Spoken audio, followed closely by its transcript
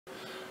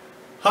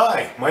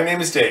Hi, my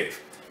name is Dave.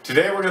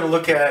 Today we're going to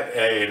look at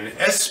an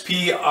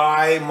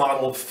SPI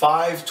model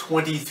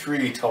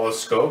 523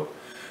 telescope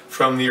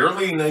from the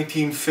early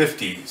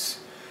 1950s.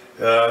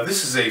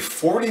 This is a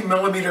 40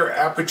 millimeter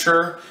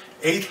aperture,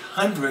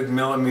 800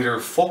 millimeter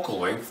focal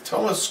length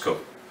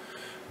telescope.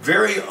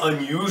 Very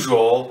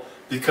unusual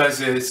because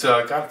it's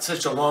got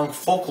such a long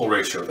focal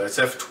ratio, that's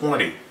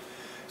f20.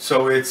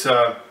 So it's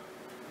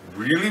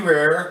really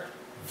rare,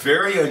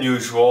 very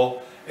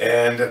unusual,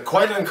 and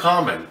quite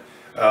uncommon.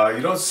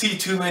 You don't see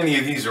too many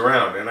of these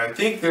around, and I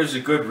think there's a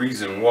good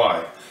reason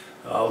why.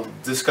 I'll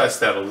discuss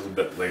that a little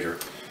bit later.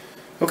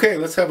 Okay,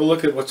 let's have a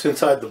look at what's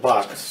inside the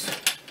box.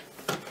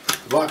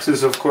 The box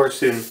is, of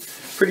course, in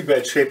pretty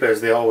bad shape, as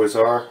they always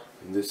are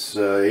in this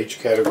age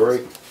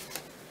category.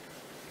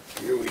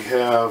 Here we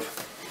have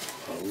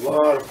a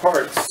lot of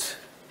parts.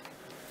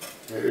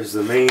 There's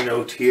the main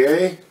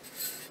OTA.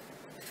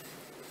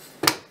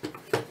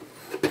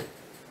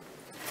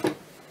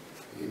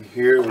 In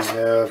here we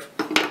have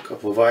a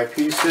couple of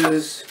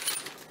eyepieces.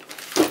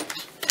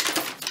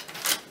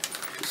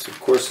 This, of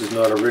course, is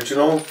not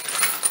original.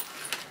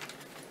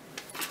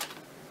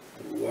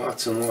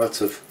 Lots and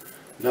lots of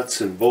nuts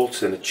and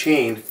bolts and a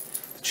chain.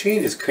 The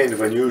chain is kind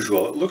of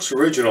unusual. It looks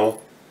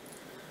original.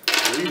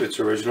 I believe it's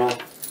original.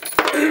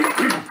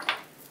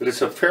 But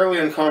it's a fairly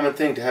uncommon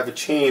thing to have a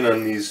chain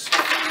on these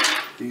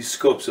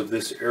scopes of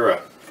this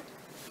era.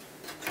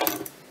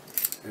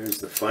 There's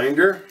the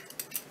finder.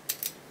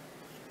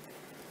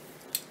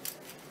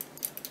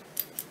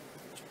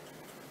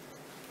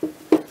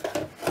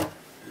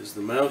 There's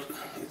the mount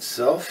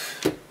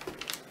itself,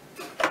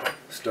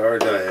 star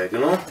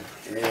diagonal,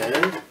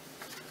 and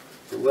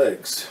the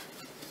legs.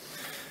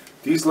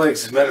 These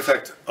legs, as a matter of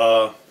fact,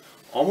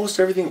 almost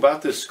everything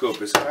about this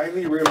scope is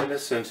highly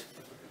reminiscent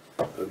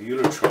of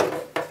Unitron.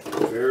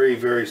 Very,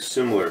 very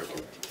similar.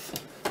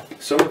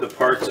 Some of the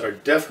parts are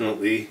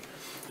definitely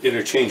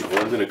interchangeable.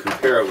 I'm going to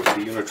compare it with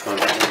the Unitron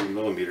 40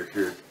 millimeter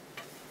here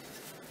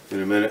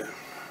in a minute.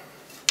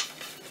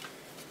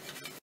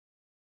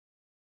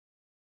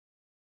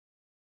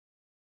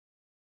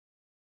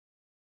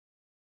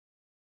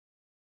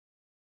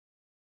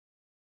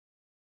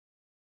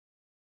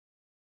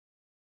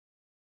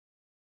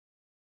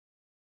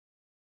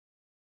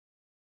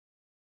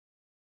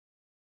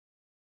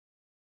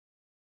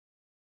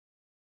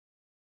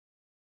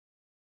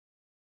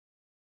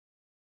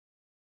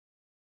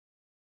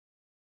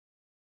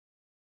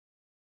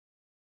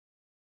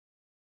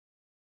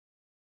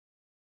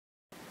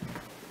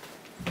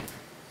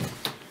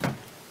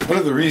 One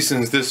of the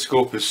reasons this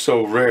scope is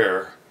so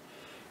rare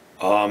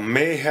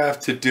may have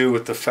to do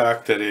with the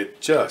fact that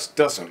it just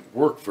doesn't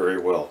work very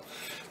well.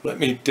 Let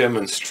me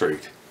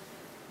demonstrate.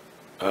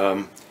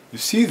 You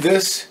see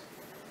this?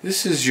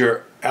 This is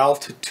your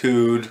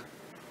altitude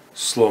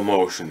slow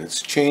motion.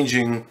 It's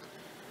changing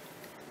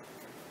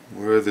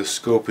where the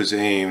scope is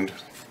aimed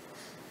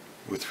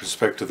with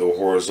respect to the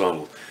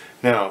horizontal.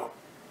 Now,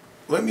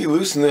 let me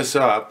loosen this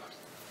up.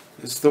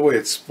 This is the way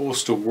it's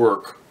supposed to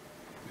work,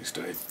 at least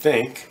I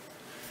think.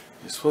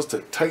 You're supposed to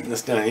tighten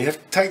this down. You have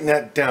to tighten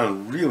that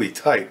down really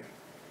tight.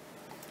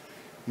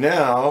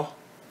 Now,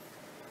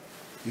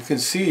 you can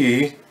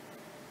see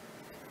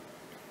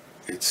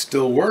it's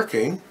still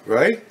working,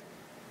 right?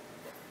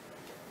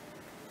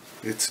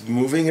 It's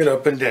moving it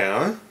up and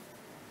down.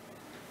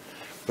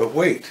 But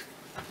wait.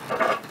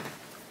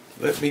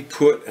 Let me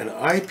put an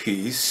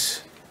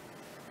eyepiece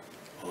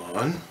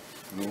on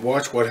and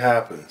watch what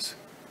happens.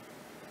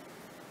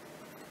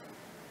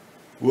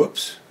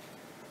 Whoops.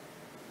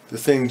 The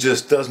thing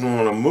just doesn't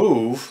want to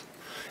move.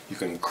 You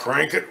can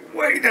crank it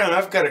way down.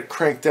 I've got it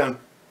cranked down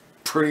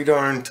pretty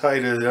darn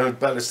tight,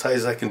 about as tight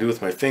as I can do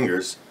with my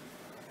fingers.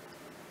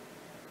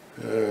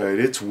 Alright,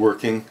 it's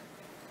working.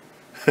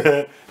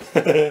 But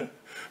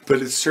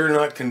it's sure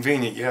not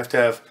convenient. You have to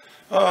have,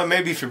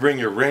 maybe if you bring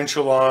your wrench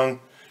along,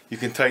 you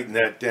can tighten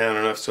that down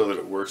enough so that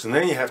it works. And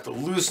then you have to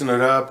loosen it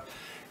up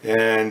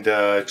and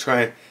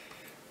try and...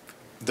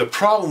 The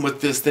problem with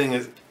this thing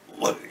is,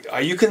 look,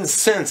 you can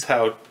sense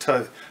how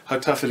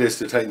tough it is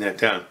to tighten that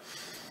down.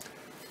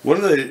 One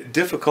of the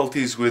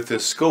difficulties with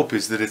this scope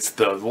is that it's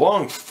the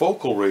long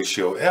focal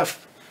ratio,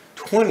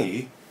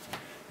 f20,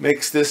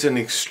 makes this an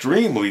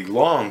extremely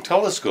long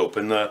telescope,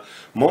 and the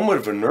moment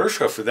of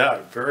inertia for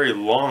that very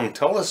long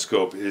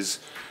telescope is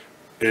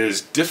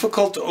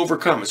difficult to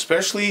overcome,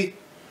 especially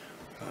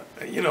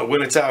you know,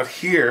 when it's out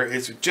here.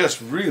 It's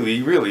just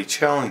really, really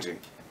challenging.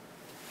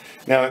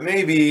 Now, it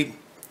may be,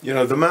 you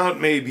know, the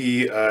mount may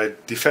be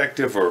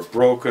defective or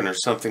broken or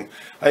something.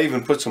 I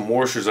even put some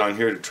washers on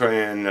here to try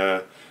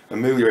and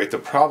ameliorate the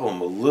problem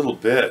a little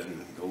bit,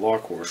 and the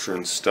lock washer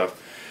and stuff.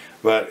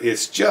 But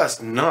it's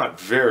just not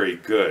very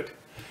good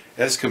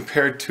as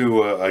compared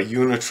to a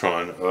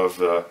Unitron of,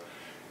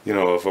 you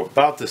know, of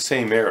about the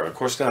same era. Of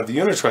course, now the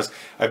Unitrons,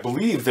 I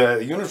believe that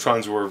the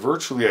Unitrons were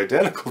virtually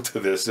identical to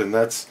this, and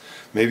that's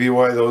maybe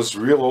why those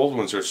real old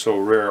ones are so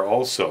rare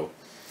also.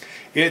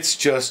 It's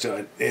just,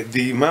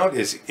 the mount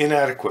is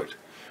inadequate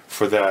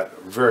for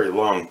that very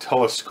long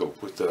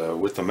telescope with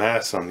the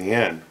mass on the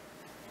end.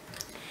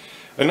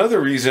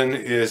 Another reason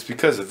is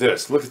because of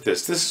this. Look at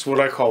this. This is what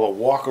I call a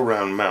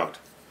walk-around mount.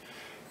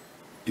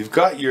 You've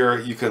got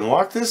you can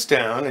lock this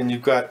down, and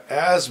you've got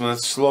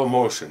azimuth slow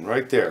motion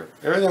right there.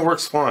 Everything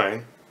works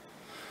fine.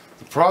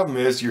 The problem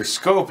is your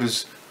scope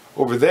is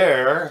over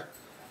there,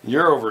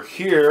 you're over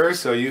here,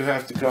 so you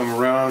have to come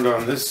around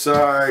on this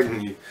side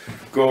and you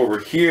go over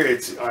here.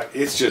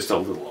 It's just a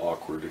little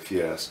awkward if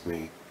you ask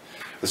me.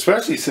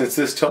 Especially since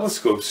this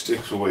telescope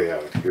sticks way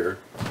out here.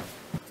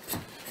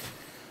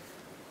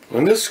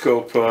 On this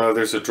scope,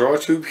 there's a draw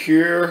tube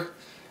here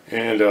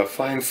and a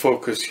fine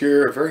focus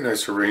here, a very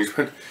nice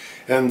arrangement.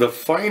 And the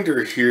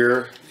finder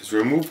here is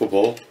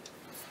removable.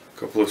 A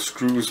couple of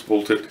screws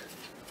bolted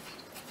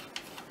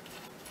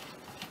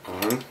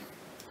on.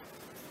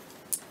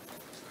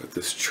 Got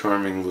this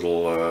charming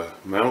little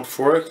mount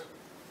for it.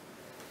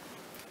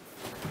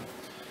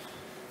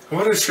 I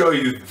want to show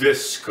you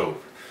this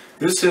scope.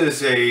 This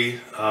is a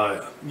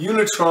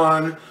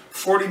Unitron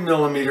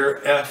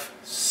 40mm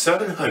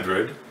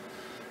f700.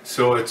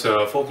 So it's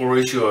a focal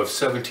ratio of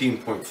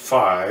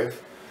 17.5,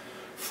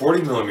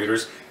 40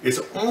 millimeters. It's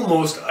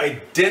almost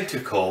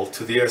identical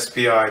to the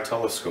SPI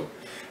telescope.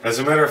 As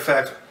a matter of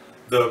fact,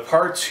 the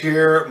parts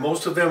here,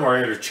 most of them are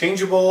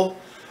interchangeable.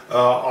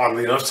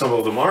 Oddly enough, some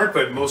of them aren't,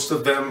 but most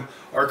of them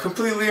are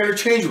completely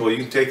interchangeable. You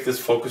can take this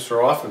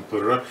focuser off and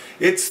put it on.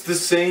 It's the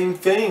same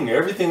thing.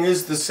 Everything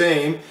is the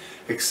same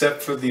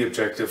except for the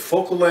objective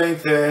focal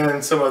length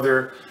and some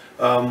other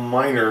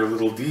minor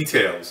little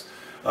details.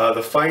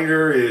 The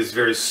finder is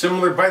very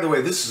similar. By the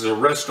way, this is a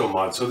resto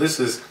mod, so this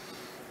is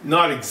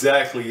not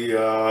exactly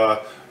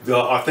the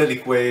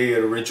authentic way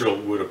an original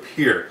would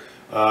appear.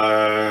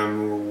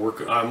 I'm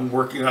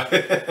working on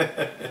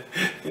it.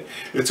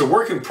 It's a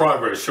work in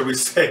progress, shall we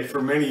say.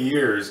 For many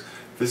years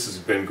this has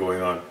been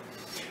going on.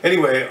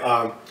 Anyway,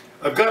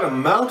 I've got a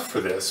mount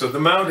for this. So the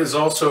mount is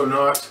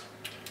also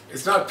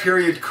it's not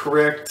period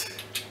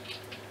correct,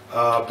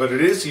 but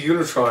it is a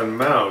Unitron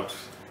mount.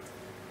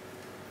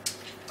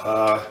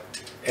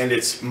 And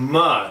it's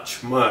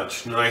much,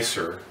 much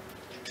nicer.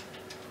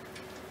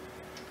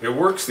 It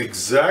works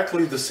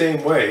exactly the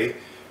same way.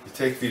 You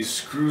take these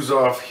screws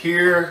off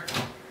here,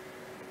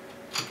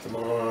 put them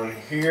on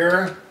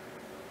here.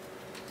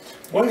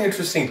 One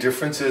interesting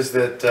difference is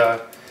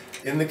that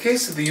in the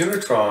case of the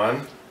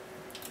Unitron,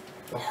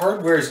 the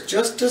hardware is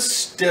just a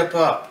step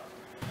up.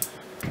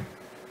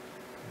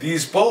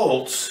 These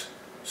bolts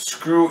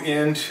screw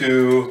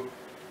into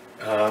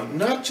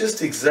not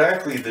just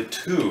exactly the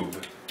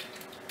tube.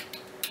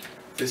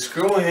 They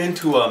screw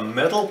into a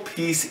metal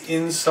piece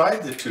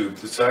inside the tube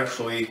that's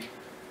actually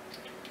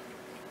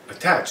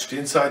attached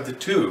inside the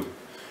tube.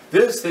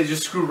 This, they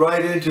just screw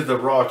right into the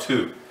raw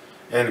tube.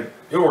 And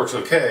it works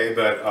okay,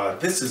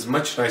 but this is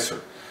much nicer.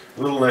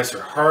 A little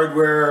nicer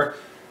hardware.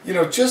 You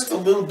know, just a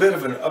little bit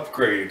of an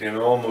upgrade in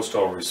almost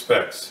all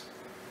respects.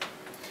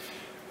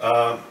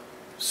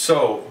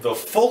 So, the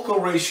focal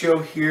ratio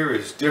here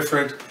is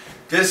different.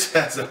 This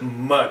has a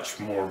much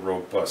more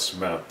robust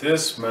mount.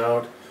 This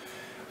mount,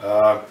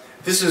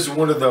 this is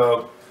one of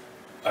the,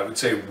 I would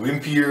say,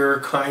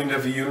 wimpier kind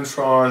of a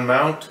Unitron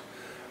mount,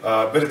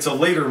 but it's a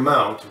later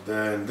mount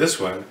than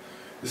this one.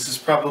 This is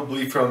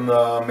probably from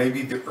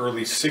maybe the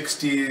early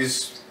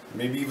 60s,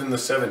 maybe even the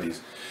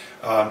 70s.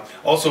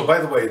 Also, by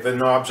the way, the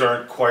knobs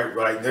aren't quite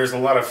right. There's a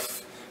lot of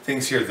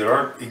things here that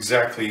aren't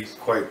exactly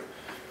quite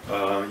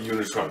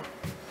Unitron.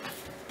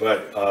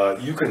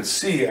 But you can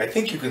see, I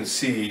think you can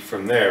see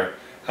from there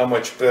how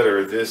much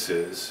better this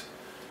is.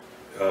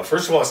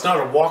 First of all, it's not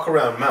a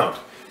walk-around mount.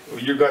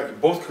 You've got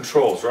both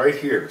controls right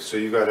here. So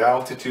you've got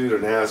altitude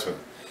and azimuth.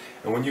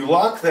 And when you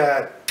lock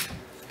that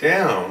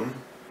down,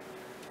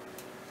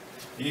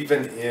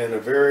 even in a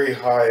very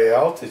high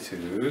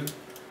altitude,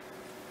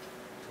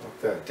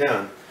 lock that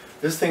down,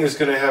 this thing is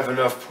going to have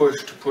enough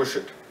push to push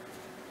it.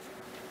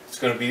 It's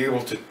going to be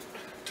able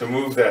to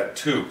move that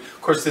tube.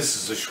 Of course, this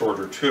is a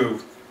shorter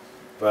tube,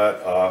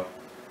 but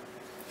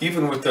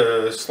even with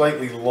the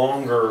slightly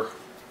longer,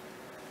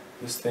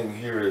 this thing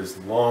here is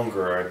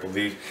longer, I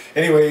believe.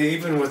 Anyway,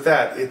 even with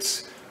that,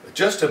 it's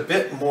just a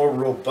bit more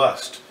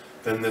robust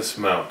than this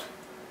mount.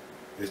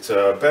 It's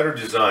a better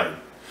design.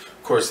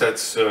 Of course,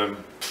 that's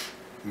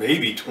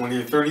maybe 20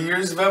 or 30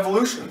 years of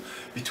evolution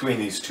between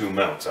these two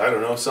mounts. I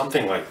don't know,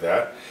 something like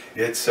that.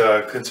 It's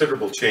a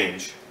considerable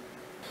change.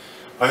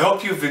 I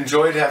hope you've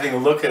enjoyed having a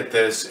look at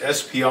this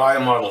SPI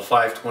Model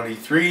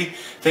 523.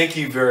 Thank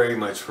you very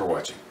much for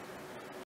watching.